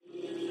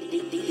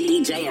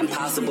DJ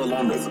Impossible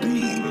on the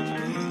beat.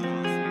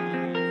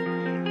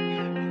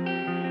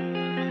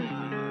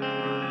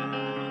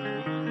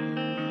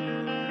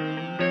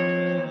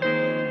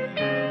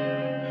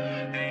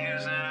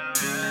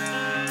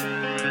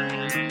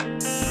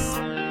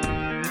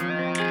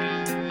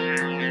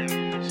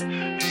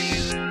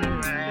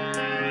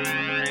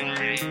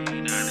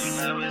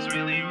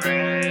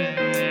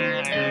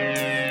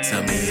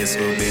 Tell me it's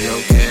gonna be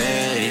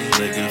okay.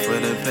 Looking for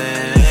the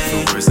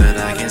pain, the words that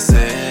I can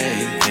say.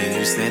 Can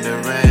you stand the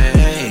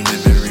rain?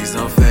 Memories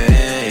don't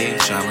fade,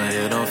 trauma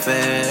it don't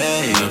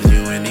fade. Love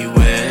you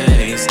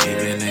anyways,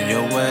 even in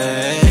your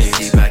ways.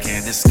 Deep I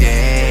can't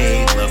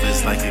escape. Love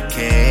is like a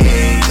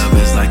cage, love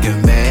is like a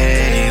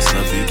maze.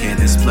 Love you can't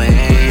explain,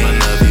 I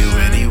love you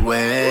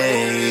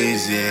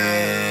anyways.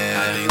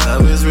 Yeah, I think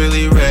love is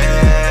really rare.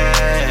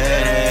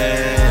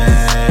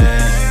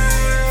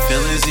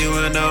 Feelings you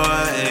would know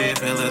I hate,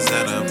 feelings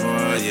that are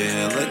poor,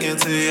 yeah. Look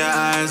into your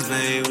eyes,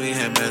 babe, we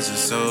have magic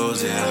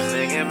souls, yeah.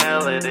 Singing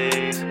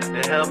melodies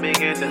to help me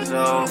get this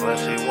over.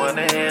 She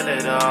wanna end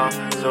it all,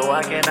 so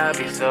I cannot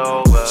be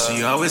sober.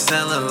 She always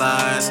telling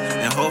lies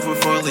and hope for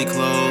fully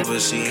clover.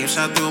 She ain't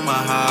shot through my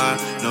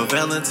heart, no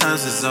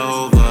Valentine's is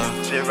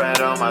over. She right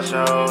on my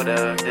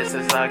shoulder,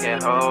 distance I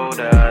can hold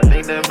her. I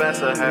think the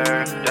best of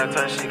her, that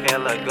time she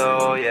can't let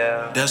go,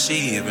 yeah. Does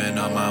she even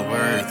know my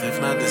worth? If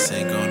not, this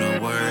ain't gonna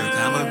work.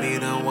 I'ma be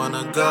the one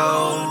to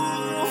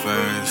go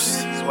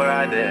first. Swear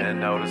I didn't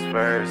notice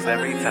first.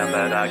 Every time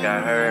that I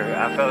got hurt,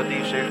 I felt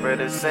deep shit for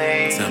the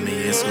same. Tell me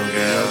it's gonna be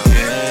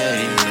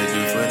okay.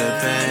 Looking for the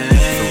pain,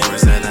 the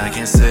words that I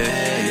can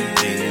say.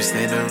 Can you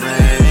stand the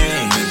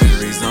rain?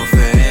 Memories don't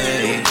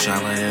fade,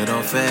 trauma it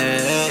don't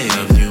fade.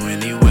 Love you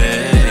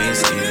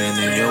anyways, even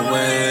in your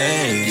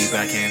ways. Deep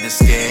I can't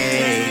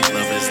escape.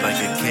 Love is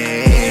like a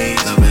cage,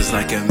 love is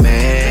like a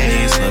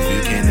maze. Love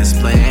you can't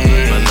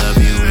explain, but love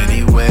you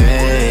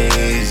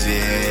anyways.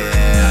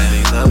 Yeah, I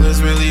think love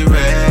is really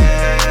rare.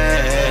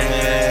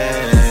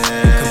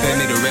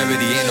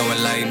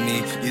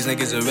 These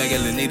niggas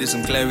irregular, needed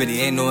some clarity.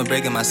 Ain't no one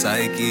breaking my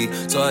psyche.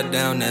 Tore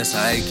down, that's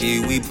high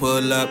key. We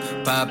pull up,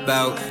 pop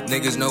out.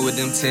 Niggas know what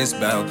them tits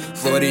bout.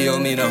 40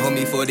 on me, the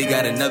homie 40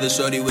 got another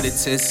shorty with the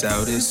tits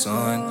out. It's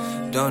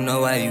on. Don't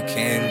know why you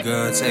can't,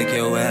 girl. Take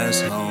your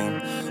ass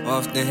home.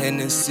 Off the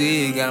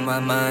Hennessy, got my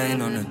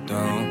mind on the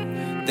dome.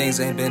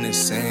 Things ain't been the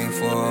same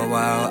for a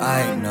while,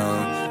 I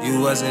know. You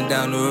wasn't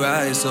down to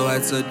ride, so I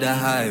took the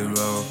high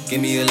road.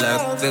 Give me a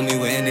love, fill me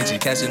with energy,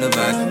 catching the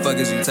vibe. Fuck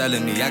is you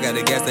telling me? I got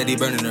a gas that he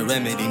burning the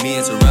remedy. Me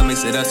and Terrell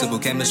mix it up, simple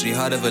chemistry,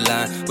 hard of a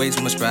line. Way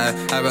too much pride,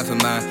 I rough in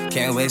mine,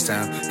 can't waste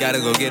time. Gotta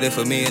go get it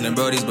for me and the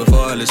brodies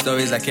before all the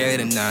stories I carried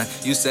a 9.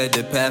 You said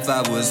the path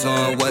I was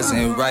on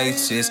wasn't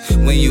righteous.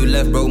 When you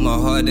left, broke my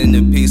heart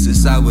into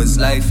pieces, I was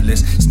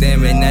lifeless.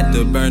 Staring at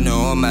the burner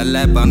on my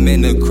lap, I'm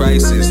in a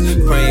crisis.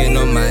 Praying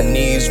on my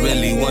knees,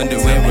 really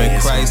wondering where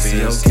Christ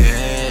is.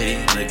 Okay,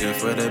 looking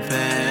for the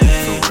pain,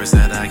 the words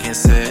that I can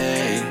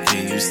say.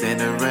 Can you stand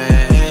the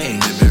rain?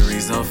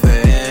 Memories don't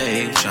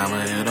fade,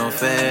 trauma it don't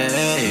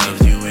fade.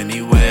 Love you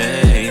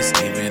anyways,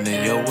 even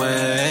in your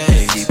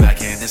ways. Deep I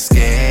can't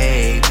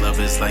escape. Love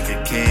is like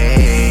a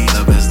cage,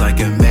 love is like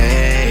a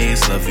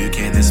maze. Love you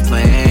can't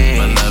explain,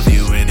 but love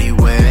you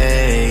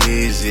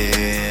anyways.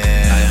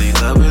 Yeah, I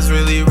think love is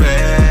really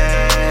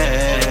rare.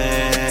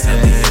 Tell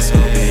me it's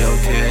gonna be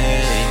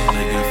okay.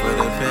 Looking for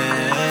the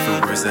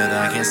pain, the words that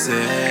I can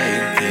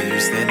say. Can you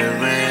stand the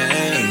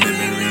rain?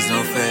 Memories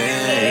don't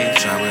fade,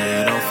 trauma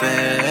it don't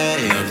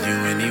fade. Love you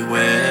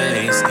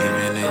anyways,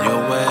 even in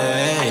your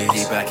ways.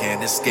 Deep I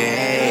can't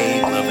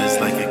escape. Love is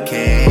like a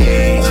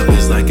cage, love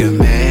is like a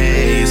man.